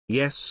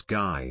Yes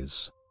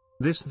guys.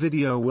 This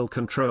video will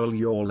control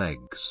your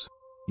legs.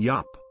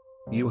 Yup.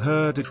 You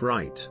heard it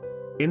right.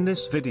 In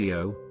this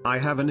video, I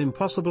have an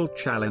impossible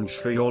challenge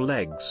for your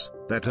legs,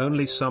 that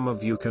only some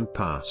of you can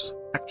pass.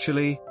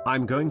 Actually,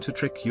 I'm going to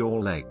trick your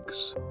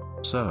legs.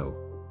 So,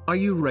 are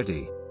you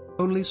ready?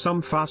 Only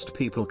some fast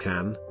people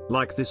can,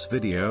 like this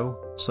video,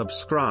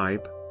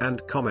 subscribe,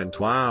 and comment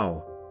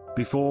wow.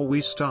 Before we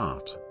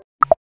start.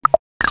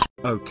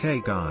 Okay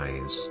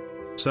guys.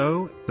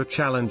 So, the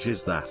challenge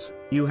is that,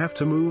 you have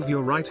to move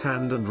your right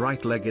hand and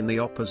right leg in the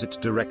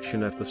opposite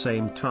direction at the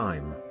same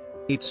time.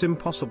 It's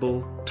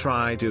impossible,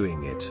 try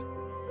doing it.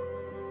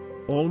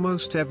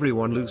 Almost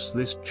everyone lose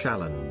this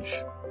challenge.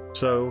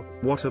 So,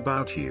 what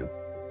about you?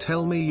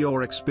 Tell me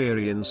your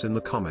experience in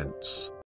the comments.